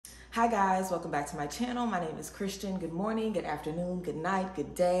Hi guys, welcome back to my channel. My name is Christian. Good morning, good afternoon, good night,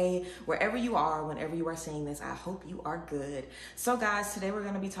 good day. Wherever you are, whenever you are seeing this, I hope you are good. So guys, today we're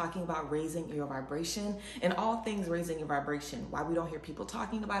going to be talking about raising your vibration and all things raising your vibration. Why we don't hear people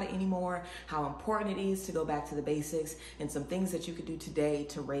talking about it anymore, how important it is to go back to the basics, and some things that you could do today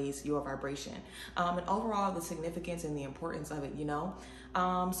to raise your vibration. And overall, the significance and the importance of it,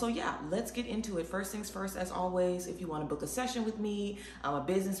 So yeah, let's get into it. First things first, as always, if you want to book a session with me, a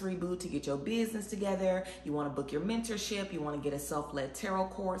business reboot to get your business together, you want to book your mentorship, you want to get a self-led tarot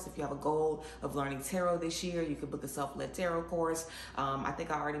course. If you have a goal of learning tarot this year, you could book a self-led tarot course. I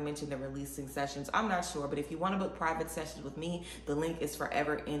think I already mentioned the releasing sessions. I'm not sure, but if you want to book private sessions with me, the link is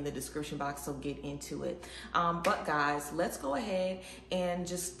forever in the description box, so get into it. But guys, let's go ahead and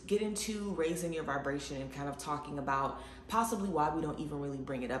just get into raising your vibration and kind of talking about possibly why we don't even really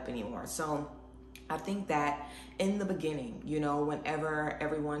bring it up anymore. So I think that in the beginning, whenever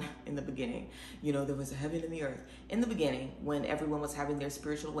everyone in the beginning, there was a heaven and the earth. In the beginning, when everyone was having their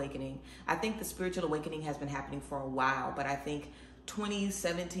spiritual awakening, I think the spiritual awakening has been happening for a while, but I think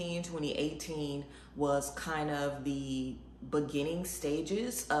 2017, 2018 was kind of the beginning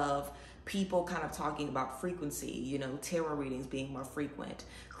stages of people kind of talking about frequency, tarot readings being more frequent,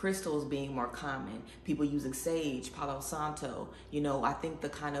 crystals being more common, people using sage, Palo Santo. I think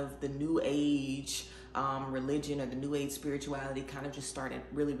the new age religion or the new age spirituality kind of just started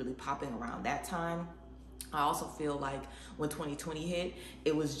really, really popping around that time. I also feel like when 2020 hit,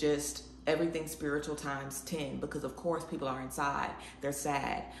 it was just everything spiritual times 10, because of course people are inside, they're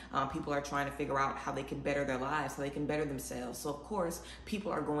sad, people are trying to figure out how they can better their lives, how they can better themselves. So of course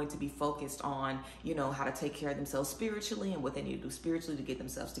people are going to be focused on how to take care of themselves spiritually and what they need to do spiritually to get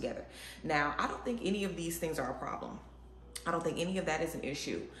themselves together. Now, I don't think any of these things are a problem. I don't think any of that is an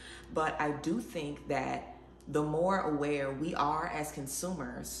issue, but I do think that the more aware we are as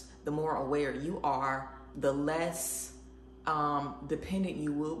consumers, the more aware you are, the less dependent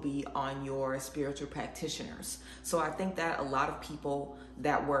you will be on your spiritual practitioners. So I think that a lot of people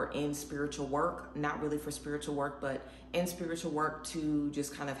that were in spiritual work, not really for spiritual work, but in spiritual work to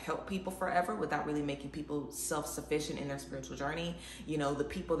just kind of help people forever without really making people self-sufficient in their spiritual journey. The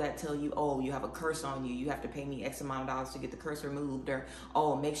people that tell you, oh, you have a curse on you, you have to pay me X amount of dollars to get the curse removed, or,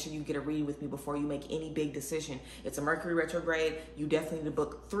 oh, make sure you get a read with me before you make any big decision. It's a Mercury retrograde. You definitely need to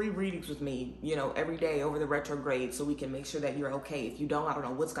book 3 readings with me, every day over the retrograde so we can make sure that you're okay. If you don't, I don't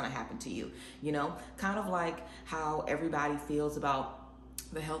know what's going to happen to you, kind of like how everybody feels about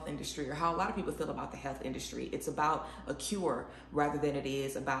the health industry, or how a lot of people feel about the health industry. It's about a cure rather than it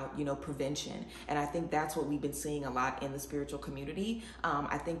is about, prevention. And I think that's what we've been seeing a lot in the spiritual community.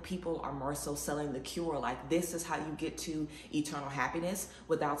 I think people are more so selling the cure, like this is how you get to eternal happiness,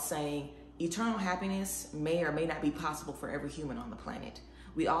 without saying eternal happiness may or may not be possible for every human on the planet.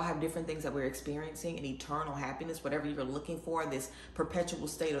 We all have different things that we're experiencing, and eternal happiness, whatever you're looking for, this perpetual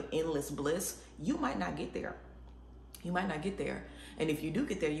state of endless bliss, you might not get there. You might not get there. And if you do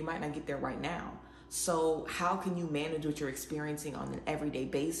get there, you might not get there right now. So how can you manage what you're experiencing on an everyday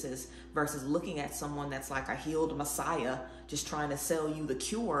basis versus looking at someone that's like a healed messiah just trying to sell you the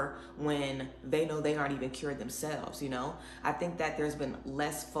cure when they know they aren't even cured themselves, I think that there's been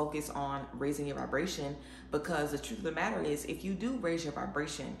less focus on raising your vibration, because the truth of the matter is, if you do raise your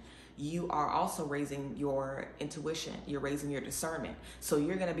vibration, you are also raising your intuition, you're raising your discernment. So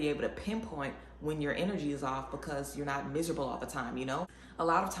you're going to be able to pinpoint when your energy is off, because you're not miserable all the time, A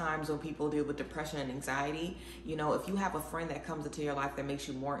lot of times when people deal with depression and anxiety, if you have a friend that comes into your life that makes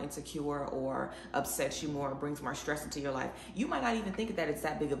you more insecure or upsets you more, or brings more stress into your life, you might not even think that it's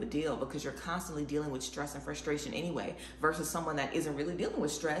that big of a deal, because you're constantly dealing with stress and frustration anyway, versus someone that isn't really dealing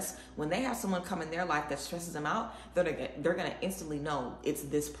with stress. When they have someone come in their life that stresses them out, they're going to instantly know it's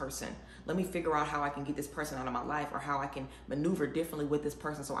this person. Let me figure out how I can get this person out of my life, or how I can maneuver differently with this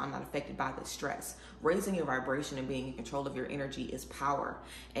person so I'm not affected by the stress. Raising your vibration and being in control of your energy is power.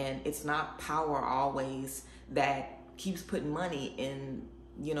 And it's not power always that keeps putting money in,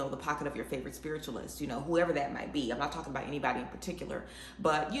 the pocket of your favorite spiritualist, whoever that might be. I'm not talking about anybody in particular,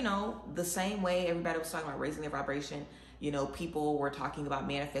 but, the same way everybody was talking about raising their vibration, people were talking about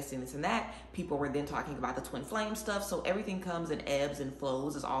manifesting this and that. People were then talking about the twin flame stuff. So everything comes in ebbs and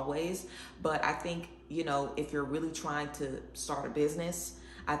flows as always. But I think, if you're really trying to start a business,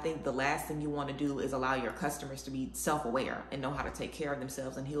 I think the last thing you want to do is allow your customers to be self-aware and know how to take care of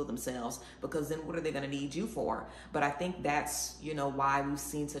themselves and heal themselves, because then what are they going to need you for? But I think that's, why we've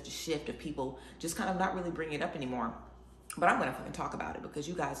seen such a shift of people just kind of not really bringing it up anymore. But I'm going to fucking talk about it, because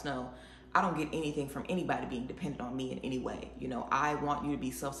you guys know I don't get anything from anybody being dependent on me in any way. You know, I want you to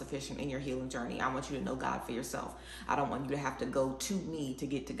be self-sufficient in your healing journey. I want you to know God for yourself. I don't want you to have to go to me to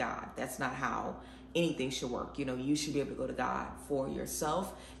get to God. That's not how anything should work. You know, you should be able to go to God for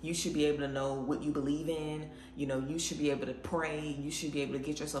yourself. You should be able to know what you believe in. You know, you should be able to pray. You should be able to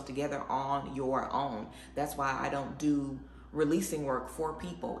get yourself together on your own. That's why I don't do releasing work for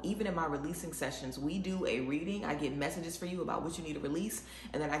people. Even in my releasing sessions, we do a reading. I get messages for you about what you need to release,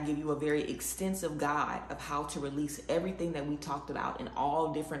 and then I give you a very extensive guide of how to release everything that we talked about in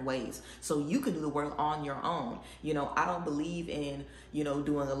all different ways, so you can do the work on your own. You know, I don't believe in, you know,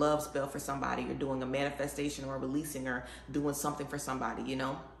 doing a love spell for somebody, or doing a manifestation, or releasing, or doing something for somebody. You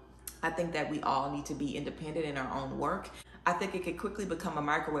know, I think that we all need to be independent in our own work. I think it could quickly become a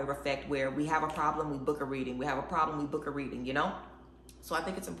microwave effect where we have a problem, we book a reading. We have a problem, we book a reading, you know? So I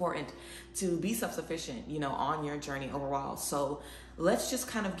think it's important to be self-sufficient, you know, on your journey overall. So let's just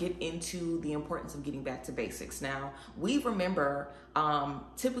kind of get into the importance of getting back to basics. Now, we remember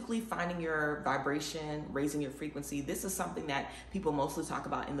typically finding your vibration, raising your frequency. This is something that people mostly talk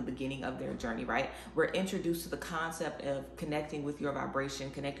about in the beginning of their journey, right? We're introduced to the concept of connecting with your vibration,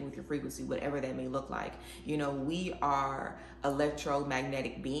 connecting with your frequency, whatever that may look like. You know, we are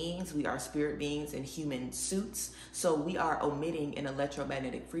electromagnetic beings. We are spirit beings in human suits. So we are emitting an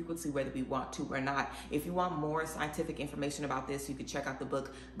electromagnetic frequency, whether we want to or not. If you want more scientific information about this, you can check out the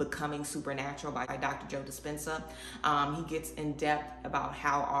book Becoming Supernatural by Dr. Joe Dispenza. He gets in depth about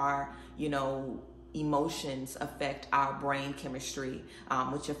how our, you know, emotions affect our brain chemistry,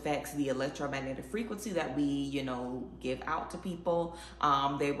 which affects the electromagnetic frequency that we, you know, give out to people.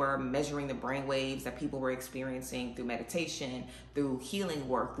 They were measuring the brain waves that people were experiencing through meditation, through healing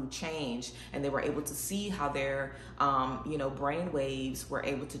work, through change, and they were able to see how their, you know, brain waves were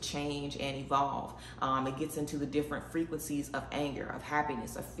able to change and evolve. It gets into the different frequencies of anger, of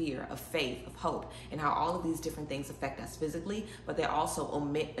happiness, of fear, of faith, of hope, and how all of these different things affect us physically, but they also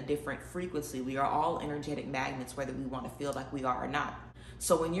emit a different frequency. We are all energetic magnets, whether we want to feel like we are or not.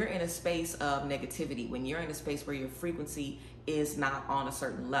 So when you're in a space of negativity, when you're in a space where your frequency is not on a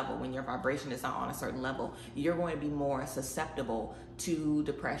certain level, when your vibration is not on a certain level, you're going to be more susceptible to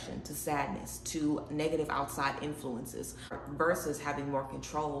depression, to sadness, to negative outside influences, versus having more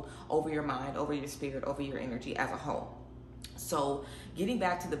control over your mind, over your spirit, over your energy as a whole. So getting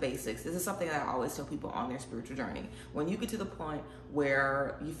back to the basics, this is something that I always tell people on their spiritual journey. When you get to the point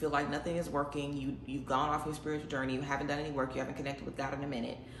where you feel like nothing is working, you've gone off your spiritual journey, you haven't done any work, you haven't connected with God in a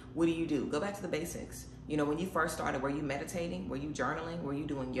minute, what do? Go back to the basics. You know, when you first started, were you meditating? Were you journaling? Were you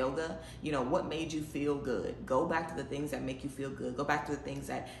doing yoga? You know, what made you feel good? Go back to the things that make you feel good. Go back to the things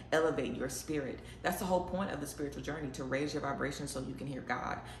that elevate your spirit. That's the whole point of the spiritual journey, to raise your vibration so you can hear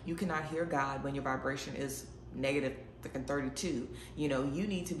God. You cannot hear God when your vibration is negative 32. You know, you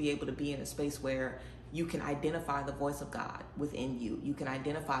need to be able to be in a space where you can identify the voice of God within you. You can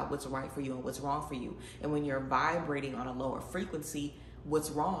identify what's right for you and what's wrong for you. And when you're vibrating on a lower frequency, what's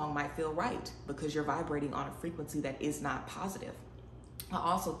wrong might feel right because you're vibrating on a frequency that is not positive. I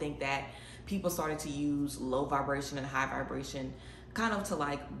also think that people started to use low vibration and high vibration kind of to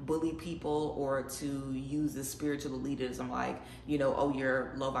like bully people, or to use this spiritual elitism, like, you know, oh,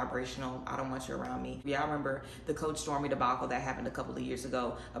 you're low vibrational, I don't want you around me. Yeah, I remember the Coach Stormy debacle that happened a couple of years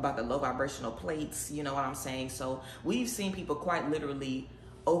ago about the low vibrational plates, you know what I'm saying? So we've seen people quite literally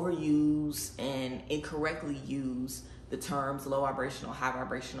overuse and incorrectly use the terms low vibrational, high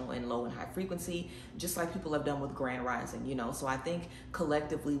vibrational, and low and high frequency, just like people have done with grand rising, you know. So I think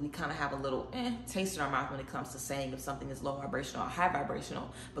collectively we kind of have a little taste in our mouth when it comes to saying if something is low vibrational or high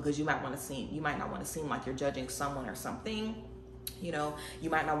vibrational, because you might not want to seem like you're judging someone or something. You know, you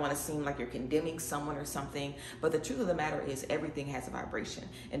might not want to seem like you're condemning someone or something, but the truth of the matter is everything has a vibration,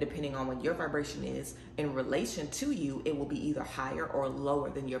 and depending on what your vibration is in relation to you, it will be either higher or lower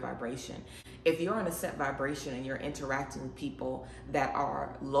than your vibration. If you're on a set vibration and you're interacting with people that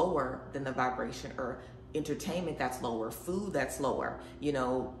are lower than the vibration, or entertainment that's lower, food that's lower, you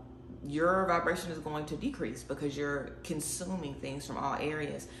know, your vibration is going to decrease because you're consuming things from all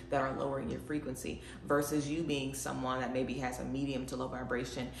areas that are lowering your frequency, versus you being someone that maybe has a medium to low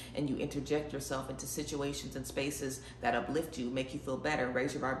vibration and you interject yourself into situations and spaces that uplift you, make you feel better,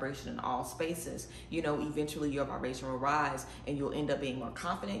 raise your vibration in all spaces. You know, eventually your vibration will rise and you'll end up being more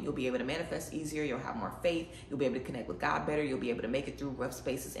confident. You'll be able to manifest easier. You'll have more faith. You'll be able to connect with God better. You'll be able to make it through rough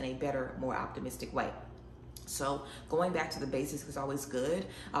spaces in a better, more optimistic way. So going back to the basics is always good.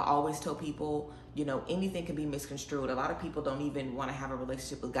 I always tell people, you know, anything can be misconstrued. A lot of people don't even want to have a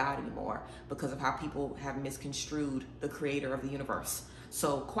relationship with God anymore because of how people have misconstrued the creator of the universe.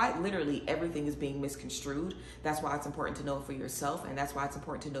 So quite literally, everything is being misconstrued. That's why it's important to know it for yourself, and that's why it's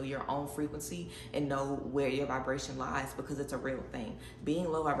important to know your own frequency and know where your vibration lies, because it's a real thing. Being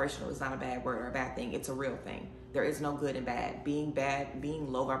low vibrational is not a bad word or a bad thing. It's a real thing. There is no good and bad. Being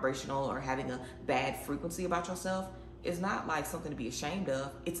low vibrational or having a bad frequency about yourself is not like something to be ashamed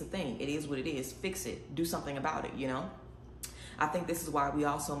of. It's a thing. It is what it is. Fix it. Do something about it, you know? I think this is why we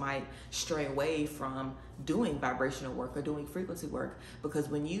also might stray away from doing vibrational work or doing frequency work, because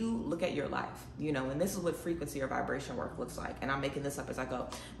when you look at your life, you know, and this is what frequency or vibration work looks like, and I'm making this up as I go.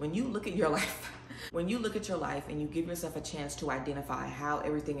 When you look at your life, when you look at your life and you give yourself a chance to identify how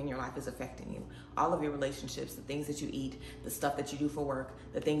everything in your life is affecting you, all of your relationships, the things that you eat, the stuff that you do for work,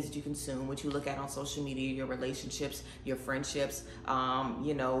 the things that you consume, what you look at on social media, your relationships, your friendships,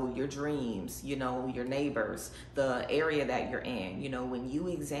 you know, your dreams, you know, your neighbors, the area that you're in, you know, when you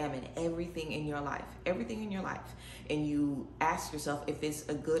examine everything in your life, and you ask yourself if it's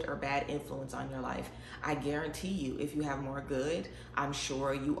a good or bad influence on your life, I guarantee you, if you have more good, I'm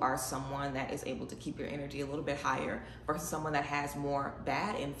sure you are someone that is able to keep your energy a little bit higher versus someone that has more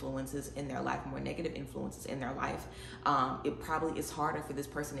bad influences in their life, more negative influences in their life. It probably is harder for this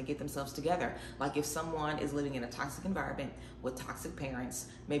person to get themselves together. Like if someone is living in a toxic environment with toxic parents,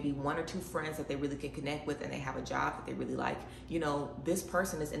 maybe one or two friends that they really can connect with, and they have a job that they really like, you know, this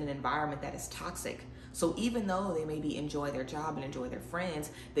person is in an environment that is toxic. So even though they maybe enjoy their job and enjoy their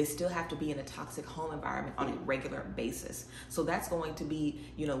friends, they still have to be in a toxic home environment on a regular basis. So that's going to be,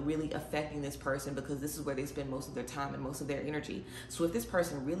 you know, really affecting this person, because this is where they spend most of their time and most of their energy. So if this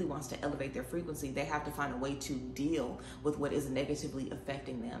person really wants to elevate their frequency, they have to find a way to deal with what is negatively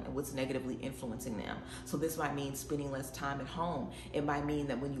affecting them and what's negatively influencing them. So this might mean spending less time at home. It might mean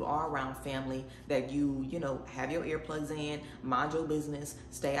that when you are around family, that you know, have your earplugs in, mind your business,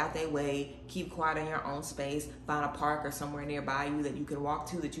 stay out their way, keep quiet in your own space, find a park or somewhere nearby you that you can walk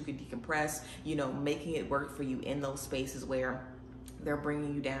to, that you can decompress, you know, making it work for you in those spaces where they're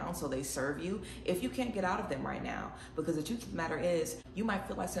bringing you down, so they serve you, if you can't get out of them right now. Because the truth of the matter is, you might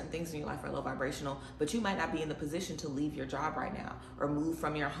feel like certain things in your life are low vibrational, but you might not be in the position to leave your job right now, or move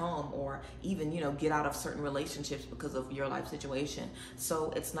from your home, or even, you know, get out of certain relationships because of your life situation.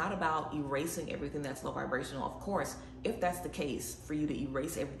 So it's not about erasing everything that's low vibrational. Of course, if that's the case, for you to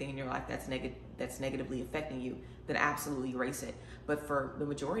erase everything in your life that's negatively affecting you, then absolutely erase it. But for the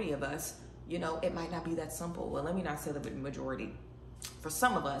majority of us, you know, it might not be that simple. Well, let me not say the majority. For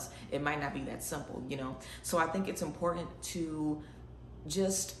some of us, it might not be that simple, you know. So I think it's important to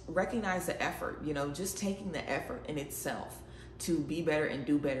just recognize the effort, you know, just taking the effort in itself to be better and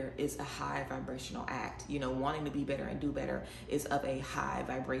do better is a high vibrational act. You know, wanting to be better and do better is of a high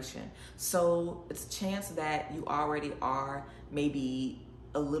vibration. So it's a chance that you already are maybe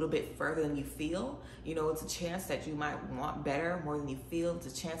a little bit further than you feel. You know, it's a chance that you might want better more than you feel. It's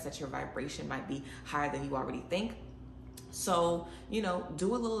a chance that your vibration might be higher than you already think. So, you know,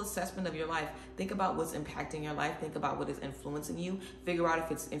 do a little assessment of your life. Think about what's impacting your life. Think about what is influencing you. Figure out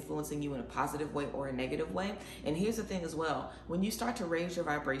if it's influencing you in a positive way or a negative way. And here's the thing as well. When you start to raise your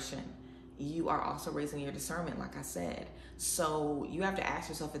vibration, you are also raising your discernment, like I said. So you have to ask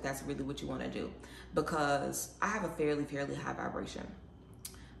yourself if that's really what you want to do. Because I have a fairly high vibration,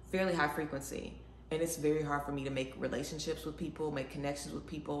 fairly high frequency. And it's very hard for me to make relationships with people, make connections with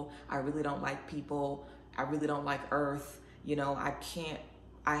people. I really don't like people. I really don't like Earth. You know,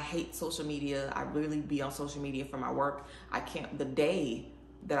 I hate social media. I really be on social media for my work. The day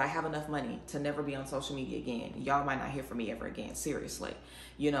that I have enough money to never be on social media again, y'all might not hear from me ever again, seriously.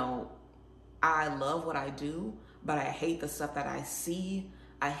 You know, I love what I do, but I hate the stuff that I see.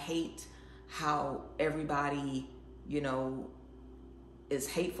 I hate how everybody, you know, is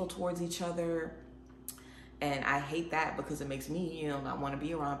hateful towards each other. And I hate that because it makes me, you know, not want to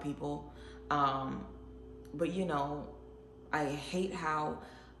be around people. But, you know, I hate how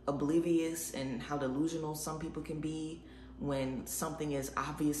oblivious and how delusional some people can be when something is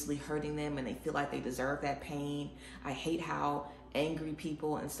obviously hurting them and they feel like they deserve that pain. I hate how angry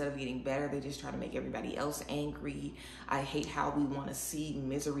people, instead of getting better, they just try to make everybody else angry. I hate how we want to see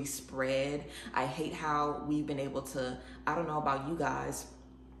misery spread. I hate how we've been able to, I don't know about you guys,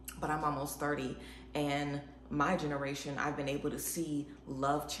 but I'm almost 30, and my generation, I've been able to see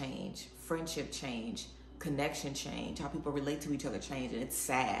love change, friendship change, connection change, how people relate to each other change, and it's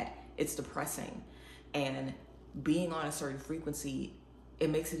sad, it's depressing. And being on a certain frequency, it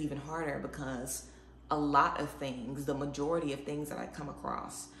makes it even harder, because a lot of things, the majority of things that I come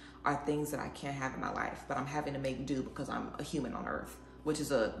across are things that I can't have in my life, but I'm having to make do because I'm a human on Earth, which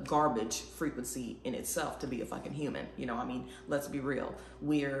is a garbage frequency in itself to be a fucking human. You know, I mean, let's be real.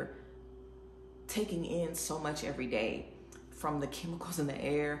 We're taking in so much every day from the chemicals in the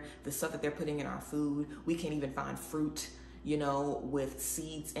air, the stuff that they're putting in our food. We can't even find fruit, with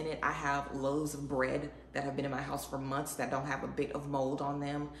seeds in it. I have loaves of bread that have been in my house for months that don't have a bit of mold on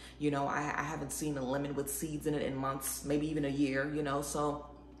them. I haven't seen a lemon with seeds in it in months, maybe even a year, so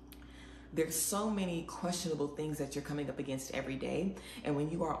there's so many questionable things that you're coming up against every day. And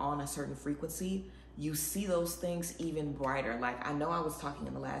when you are on a certain frequency, you see those things even brighter. Like, I know I was talking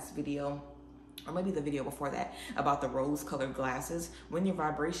in the last video, or maybe the video before that, about the rose-colored glasses. When your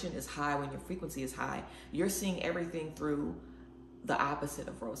vibration is high, when your frequency is high, you're seeing everything through the opposite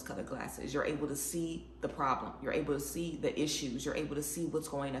of rose-colored glasses. You're able to see the problem. You're able to see the issues. You're able to see what's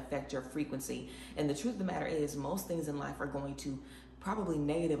going to affect your frequency. And the truth of the matter is, most things in life are going to probably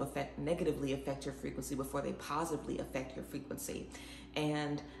negatively affect your frequency before they positively affect your frequency.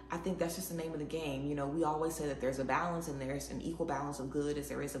 And I think that's just the name of the game. We always say that there's a balance, and there's an equal balance of good as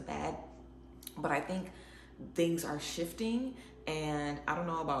there is of bad. But I think things are shifting, and I don't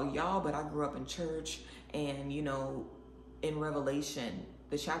know about y'all, but I grew up in church, and in Revelation,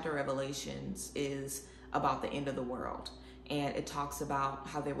 the chapter of Revelations is about the end of the world. And it talks about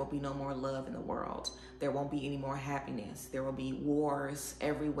how there will be no more love in the world. There won't be any more happiness. There will be wars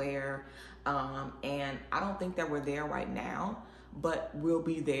everywhere. And I don't think that we're there right now, but we'll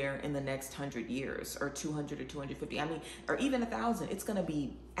be there in the next 100 years, or 200 or 250. Or even 1,000. It's going to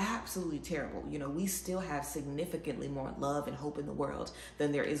be absolutely terrible. We still have significantly more love and hope in the world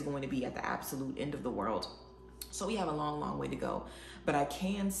than there is going to be at the absolute end of the world. So we have a long, long way to go. But I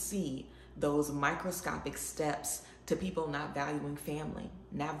can see those microscopic steps to people not valuing family,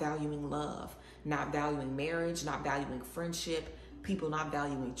 not valuing love, not valuing marriage, not valuing friendship, people not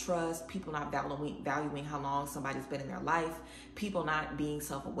valuing trust, people not valuing how long somebody's been in their life, people not being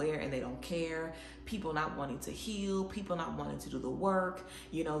self-aware and they don't care, people not wanting to heal, people not wanting to do the work.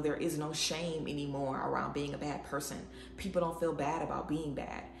 There is no shame anymore around being a bad person. People don't feel bad about being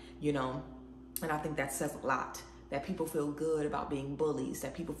bad, and I think that says a lot, that people feel good about being bullies,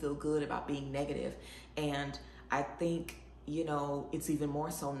 that people feel good about being negative. And I think, it's even more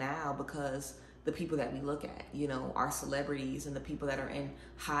so now because the people that we look at, our celebrities and the people that are in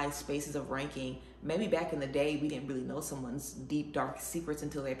high spaces of ranking, maybe back in the day, we didn't really know someone's deep, dark secrets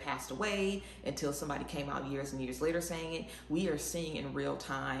until they passed away, until somebody came out years and years later saying it. We are seeing in real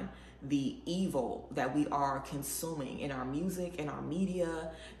time the evil that we are consuming in our music, in our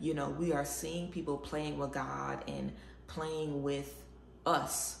media. We are seeing people playing with God and playing with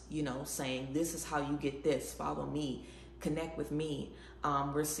us, saying, this is how you get this, follow me, connect with me.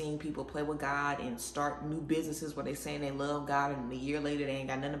 We're seeing people play with God and start new businesses where they're saying they love God, and a year later they ain't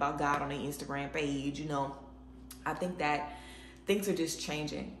got nothing about God on their Instagram page. I think that things are just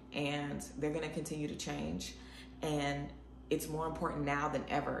changing, and they're going to continue to change. And it's more important now than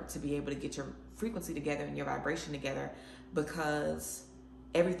ever to be able to get your frequency together and your vibration together, because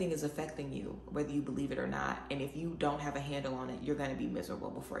everything is affecting you, whether you believe it or not. And if you don't have a handle on it, you're going to be miserable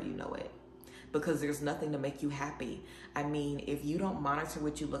before you know it, because there's nothing to make you happy. If you don't monitor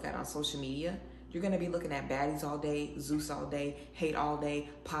what you look at on social media, you're going to be looking at baddies all day, Zeus all day, hate all day,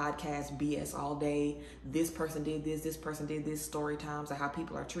 podcasts, BS all day. This person did this person did this, story times of how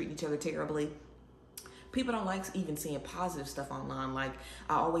people are treating each other terribly. People don't like even seeing positive stuff online. Like,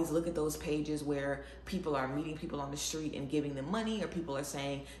 I always look at those pages where people are meeting people on the street and giving them money, or people are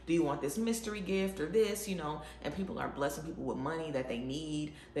saying, do you want this mystery gift or this, and people are blessing people with money that they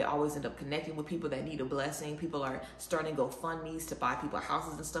need. They always end up connecting with people that need a blessing. People are starting GoFundMes to buy people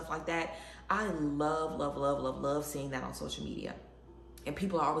houses and stuff like that. I love seeing that on social media. And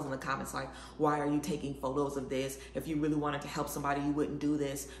people are always in the comments like, why are you taking photos of this? If you really wanted to help somebody, you wouldn't do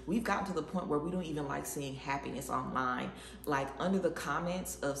this. We've gotten to the point where we don't even like seeing happiness online. Like, under the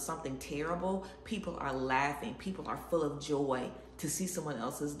comments of something terrible, people are laughing. People are full of joy to see someone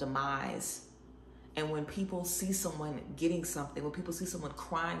else's demise. And when people see someone getting something, when people see someone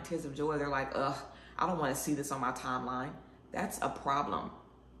crying tears of joy, they're like, ugh, I don't want to see this on my timeline. That's a problem.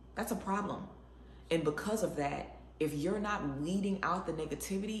 That's a problem. And because of that, if you're not weeding out the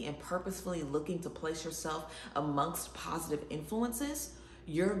negativity and purposefully looking to place yourself amongst positive influences,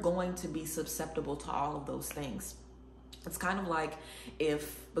 you're going to be susceptible to all of those things. It's kind of like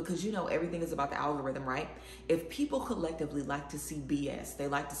because everything is about the algorithm, right? If people collectively like to see BS, they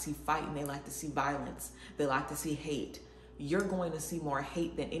like to see fighting, they like to see violence, they like to see hate, you're going to see more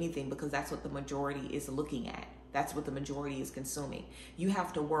hate than anything, because that's what the majority is looking at. That's what the majority is consuming. You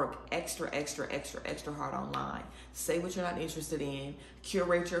have to work extra hard online. Say what you're not interested in.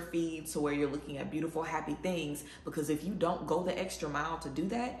 Curate your feed so where you're looking at beautiful, happy things. Because if you don't go the extra mile to do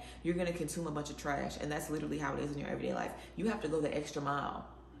that, you're going to consume a bunch of trash. And that's literally how it is in your everyday life. You have to go the extra mile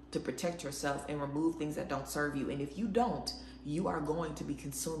to protect yourself and remove things that don't serve you. And if you don't, you are going to be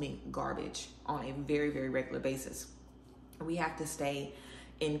consuming garbage on a very, very regular basis. We have to stay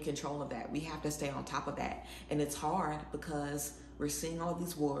in control of that. We have to stay on top of that. And it's hard because we're seeing all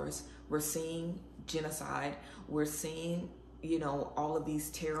these wars. We're seeing genocide. We're seeing, all of these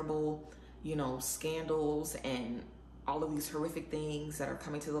terrible, scandals and all of these horrific things that are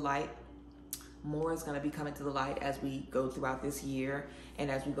coming to the light. More is going to be coming to the light as we go throughout this year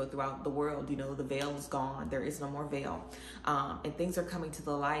and as we go throughout the world. The veil is gone. There is no more veil. And things are coming to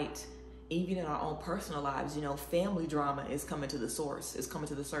the light. Even in our own personal lives, family drama is coming to the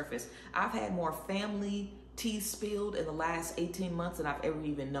surface. I've had more family tea spilled in the last 18 months than I've ever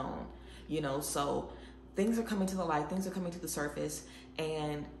even known, so things are coming to the light, things are coming to the surface,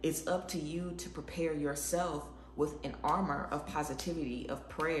 and it's up to you to prepare yourself with an armor of positivity, of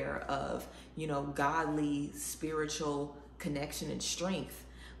prayer, of, godly, spiritual connection and strength,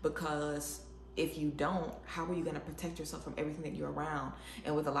 because if you don't, how are you going to protect yourself from everything that you're around?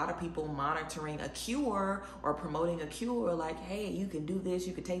 And with a lot of people monitoring a cure or promoting a cure, like, hey, you can do this,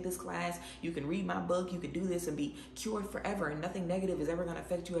 you can take this class, you can read my book, you can do this and be cured forever, and nothing negative is ever going to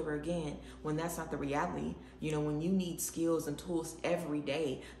affect you ever again, when that's not the reality. When you need skills and tools every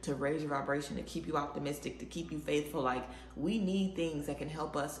day to raise your vibration, to keep you optimistic, to keep you faithful, like, we need things that can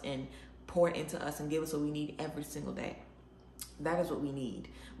help us and pour into us and give us what we need every single day. That is what we need.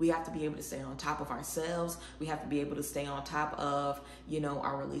 We have to be able to stay on top of ourselves. We have to be able to stay on top of,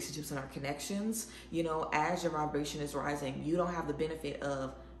 our relationships and our connections. As your vibration is rising, you don't have the benefit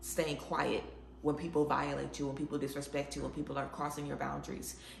of staying quiet when people violate you, when people disrespect you, when people are crossing your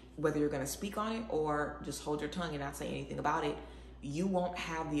boundaries. Whether you're going to speak on it or just hold your tongue and not say anything about it, you won't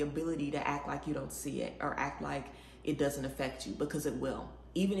have the ability to act like you don't see it or act like it doesn't affect you, because it will,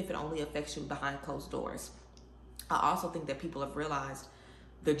 even if it only affects you behind closed doors. I also think that people have realized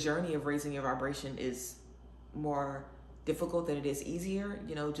the journey of raising your vibration is more difficult than it is easier.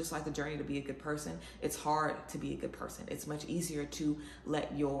 Just like the journey to be a good person, it's hard to be a good person. It's much easier to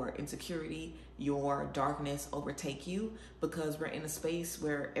let your insecurity, your darkness overtake you, because we're in a space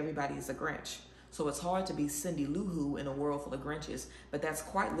where everybody is a Grinch. So it's hard to be Cindy Lou Who in a world full of Grinches, but that's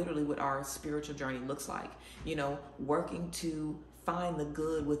quite literally what our spiritual journey looks like. Working to find the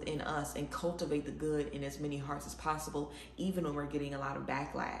good within us and cultivate the good in as many hearts as possible, even when we're getting a lot of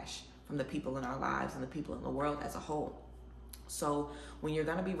backlash from the people in our lives and the people in the world as a whole. So when you're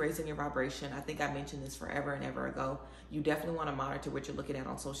going to be raising your vibration, I think I mentioned this forever and ever ago, you definitely want to monitor what you're looking at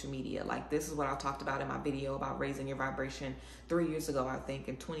on social media. Like, this is what I talked about in my video about raising your vibration 3 years ago, I think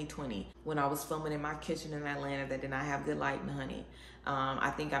in 2020, when I was filming in my kitchen in Atlanta that did not have good light and honey.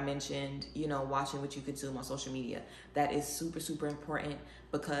 I think I mentioned, watching what you consume on social media. That is super, super important,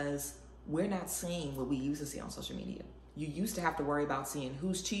 because we're not seeing what we used to see on social media. You used to have to worry about seeing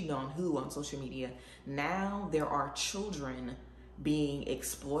who's cheating on who on social media. Now there are children being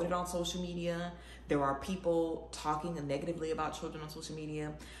exploited on social media. There are people talking negatively about children on social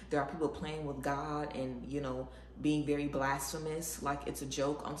media. There are people playing with God and, being very blasphemous, like it's a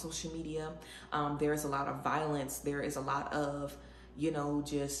joke on social media. There is a lot of violence. There is a lot of,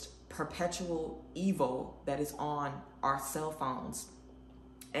 just perpetual evil that is on our cell phones.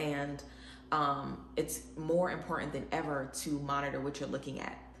 And it's more important than ever to monitor what you're looking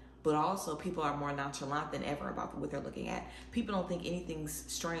at. But also, people are more nonchalant than ever about what they're looking at. People don't think anything's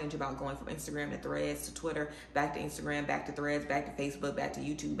strange about going from Instagram to Threads to Twitter, back to Instagram, back to Threads, back to Facebook, back to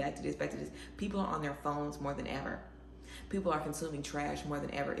YouTube, back to this, back to this. People are on their phones more than ever. People are consuming trash more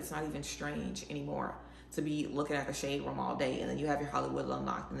than ever. It's not even strange anymore to be looking at the shade room all day, and then you have your Hollywood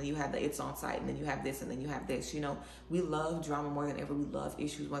Unlocked, and then you have the It's On Site, and then you have this, and then you have this. We love drama more than ever. We love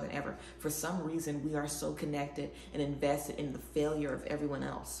issues more than ever. For some reason, we are so connected and invested in the failure of everyone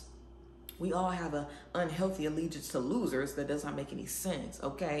else. We all have an unhealthy allegiance to losers that does not make any sense,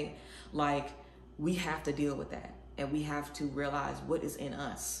 okay? Like, we have to deal with that, and we have to realize what is in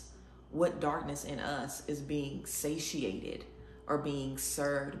us. What darkness in us is being satiated or being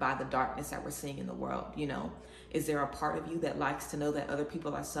served by the darkness that we're seeing in the world. Is there a part of you that likes to know that other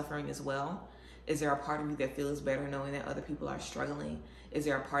people are suffering as well? Is there a part of you that feels better knowing that other people are struggling? Is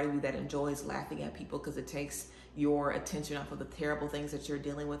there a part of you that enjoys laughing at people because it takes your attention off of the terrible things that you're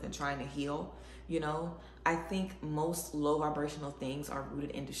dealing with and trying to heal? I think most low vibrational things are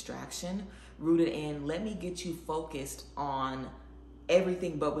rooted in distraction, rooted in, let me get you focused on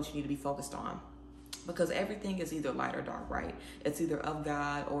everything but what you need to be focused on. Because everything is either light or dark, right? It's either of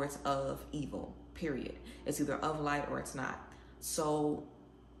God or it's of evil, period. It's either of light or it's not. So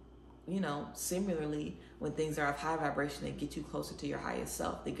similarly, when things are of high vibration, they get you closer to your highest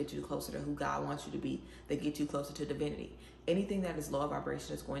self. They get you closer to who God wants you to be. They get you closer to divinity. Anything that is low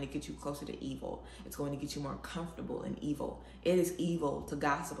vibration is going to get you closer to evil. It's going to get you more comfortable in evil. It is evil to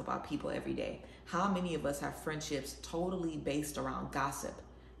gossip about people every day. How many of us have friendships totally based around gossip?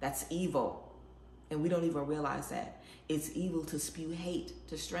 That's evil. And we don't even realize that. It's evil to spew hate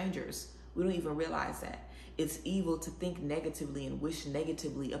to strangers. We don't even realize that. It's evil to think negatively and wish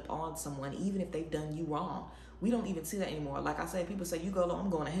negatively upon someone, even if they've done you wrong. We don't even see that anymore. Like I said, people say, you go low, I'm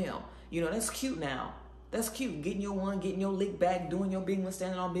going to hell. That's cute now. That's cute. Getting your one, getting your lick back, doing your big one,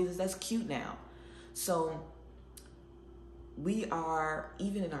 standing on business. That's cute now. So we are,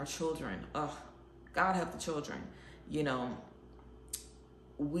 even in our children, God help the children,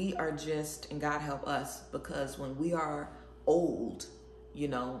 we are just, and God help us, because when we are old,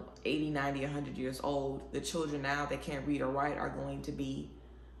 80, 90, 100 years old, the children now that can't read or write are going to be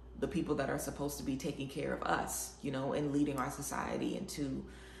the people that are supposed to be taking care of us, and leading our society into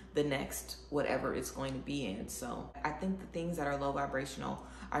the next whatever it's going to be in. So I think the things that are low vibrational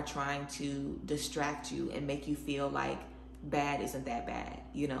are trying to distract you and make you feel like bad isn't that bad,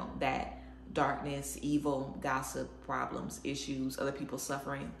 that darkness, evil, gossip, problems, issues, other people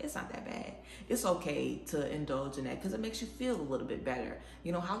suffering, it's not that bad. It's okay to indulge in that because it makes you feel a little bit better.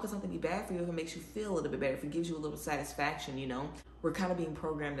 How could something be bad for you if it makes you feel a little bit better, if it gives you a little satisfaction, We're kind of being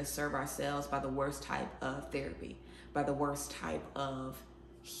programmed to serve ourselves by the worst type of therapy, by the worst type of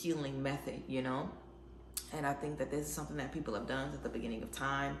healing method, And I think that this is something that people have done at the beginning of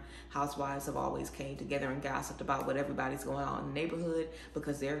time. Housewives have always came together and gossiped about what everybody's going on in the neighborhood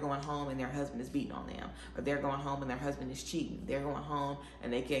because they're going home and their husband is beating on them, or they're going home and their husband is cheating. They're going home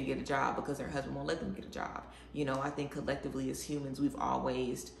and they can't get a job because their husband won't let them get a job. I think collectively as humans, we've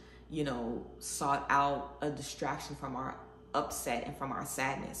always, sought out a distraction from our upset and from our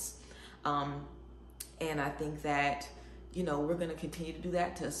sadness. And I think that we're going to continue to do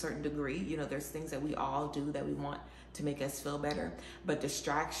that to a certain degree. There's things that we all do that we want to make us feel better, but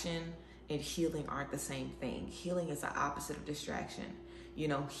distraction and healing aren't the same thing. Healing is the opposite of distraction.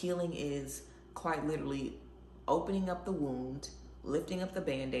 Healing is quite literally opening up the wound, lifting up the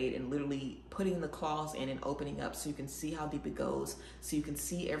Band-Aid, and literally putting the claws in and opening up so you can see how deep it goes, so you can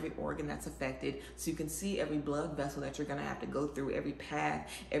see every organ that's affected, so you can see every blood vessel that you're going to have to go through, every path,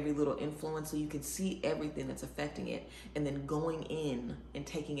 every little influence, so you can see everything that's affecting it, and then going in and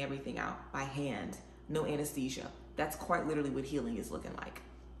taking everything out by hand, no anesthesia. That's quite literally what healing is looking like.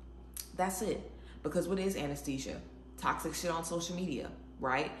 That's it. Because what is anesthesia? Toxic shit on social media,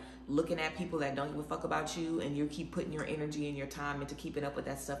 right? Looking at people that don't even fuck about you, and you keep putting your energy and your time into keeping up with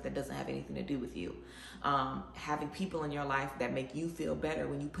that stuff that doesn't have anything to do with you. Having people in your life that make you feel better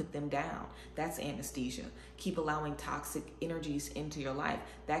when you put them down, that's anesthesia. Keep allowing toxic energies into your life,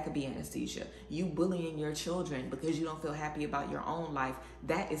 that could be anesthesia. You bullying your children because you don't feel happy about your own life,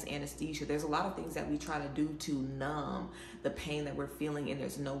 that is anesthesia. There's a lot of things that we try to do to numb the pain that we're feeling, and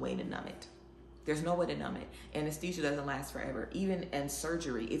there's no way to numb it. There's no way to numb it. Anesthesia doesn't last forever. Even in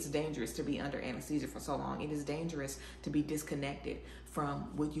surgery, it's dangerous to be under anesthesia for so long. It is dangerous to be disconnected from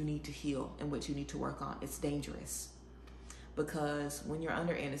what you need to heal and what you need to work on. It's dangerous because when you're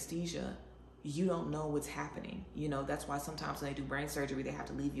under anesthesia, you don't know what's happening. That's why sometimes when they do brain surgery, they have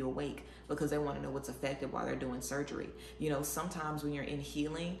to leave you awake because they want to know what's affected while they're doing surgery. Sometimes when you're in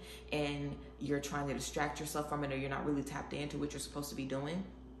healing and you're trying to distract yourself from it, or you're not really tapped into what you're supposed to be doing,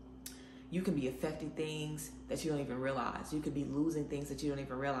 you can be affecting things that you don't even realize. You could be losing things that you don't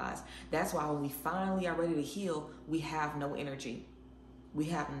even realize. That's why when we finally are ready to heal, we have no energy. We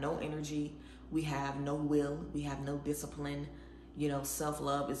have no energy. We have no will. We have no discipline.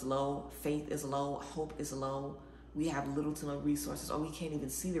 Self-love is low. Faith is low. Hope is low. We have little to no resources, or we can't even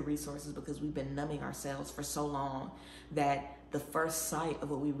see the resources because we've been numbing ourselves for so long that the first sight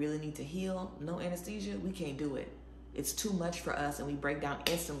of what we really need to heal, no anesthesia, we can't do it. It's too much for us, and we break down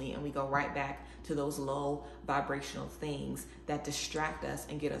instantly, and we go right back to those low vibrational things that distract us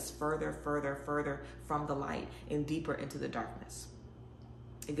and get us further from the light and deeper into the darkness.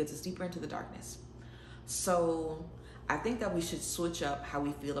 It gets us deeper into the darkness. So I think that we should switch up how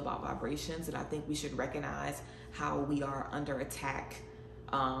we feel about vibrations, and I think we should recognize how we are under attack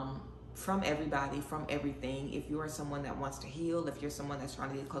from everybody, from everything. If you are someone that wants to heal, if you're someone that's trying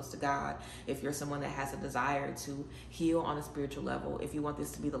to get close to God, if you're someone that has a desire to heal on a spiritual level, if you want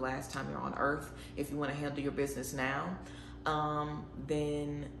this to be the last time you're on earth, if you want to handle your business now,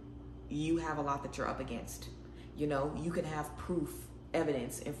 then you have a lot that you're up against. You can have proof,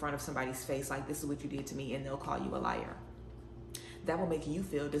 evidence in front of somebody's face, like, this is what you did to me, and they'll call you a liar. That will make you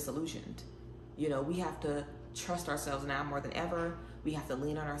feel disillusioned. We have to trust ourselves now more than ever. We have to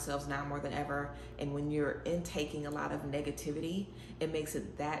lean on ourselves now more than ever. And when you're intaking a lot of negativity, it makes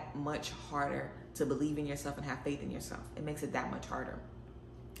it that much harder to believe in yourself and have faith in yourself. It makes it that much harder.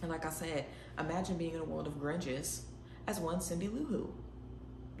 And like I said, imagine being in a world of Grinches as one Cindy Lou Who.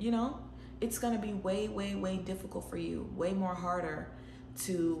 You know, it's going to be way, way, way difficult for you, way more harder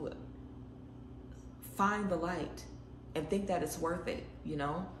to find the light and think that it's worth it, you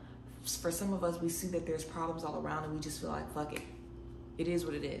know? For some of us, we see that there's problems all around and we just feel like, fuck it. It is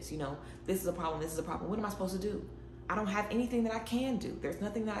what it is, you know? This is a problem, this is a problem. What am I supposed to do? I don't have anything that I can do. There's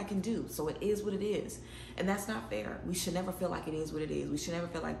nothing that I can do. So it is what it is. And that's not fair. We should never feel like it is what it is. We should never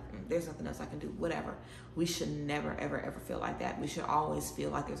feel like there's nothing else I can do, whatever. We should never, ever, ever feel like that. We should always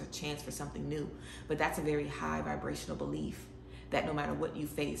feel like there's a chance for something new. But that's a very high vibrational belief that no matter what you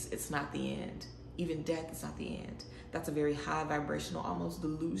face, it's not the end. Even death is not the end. That's a very high vibrational, almost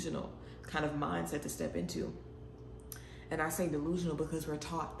delusional kind of mindset to step into. And I say delusional because we're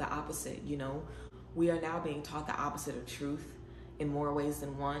taught the opposite, you know? We are now being taught the opposite of truth in more ways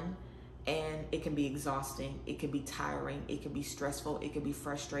than one. And it can be exhausting. It can be tiring. It can be stressful. It can be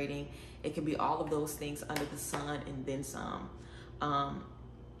frustrating. It can be all of those things under the sun and then some.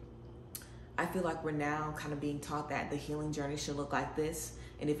 I feel like we're now kind of being taught that the healing journey should look like this.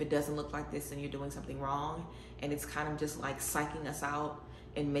 And if it doesn't look like this, then you're doing something wrong. And it's kind of just like psyching us out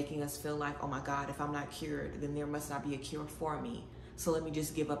and making us feel like, oh my God, if I'm not cured, then there must not be a cure for me. So let me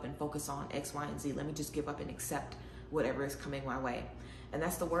just give up and focus on X, Y, and Z. Let me just give up and accept whatever is coming my way. And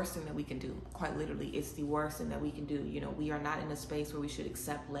that's the worst thing that we can do. Quite literally, it's the worst thing that we can do. You know, we are not in a space where we should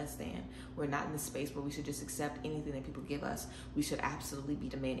accept less than. We're not in a space where we should just accept anything that people give us. We should absolutely be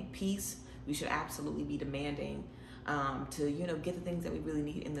demanding peace. We should absolutely be demanding to, you know, get the things that we really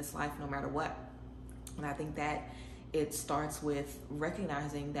need in this life no matter what. And I think that it starts with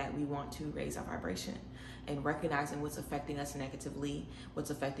recognizing that we want to raise our vibration and recognizing what's affecting us negatively,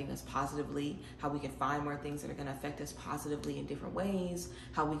 what's affecting us positively, how we can find more things that are going to affect us positively in different ways,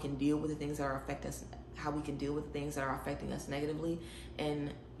 how we can deal with the things that are affecting us negatively,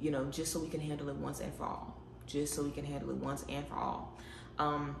 and, you know, just so we can handle it once and for all.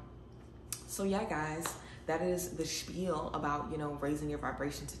 So yeah, guys, that is the spiel about, you know, raising your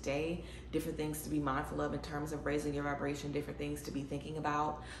vibration today, different things to be mindful of in terms of raising your vibration, different things to be thinking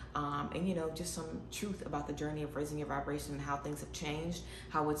about, and, you know, just some truth about the journey of raising your vibration and how things have changed,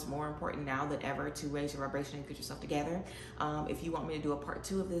 how it's more important now than ever to raise your vibration and get yourself together. If you want me to do a part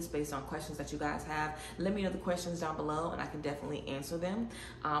 2 of this based on questions that you guys have, let me know the questions down below and I can definitely answer them.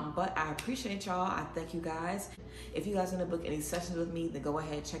 But I appreciate y'all. I thank you guys. If you guys want to book any sessions with me, then go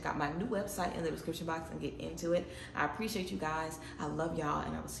ahead, check out my new website in the description box and get into it. I appreciate you guys. I love y'all,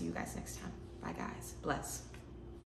 and I will see you guys next time. Bye, guys. Bless.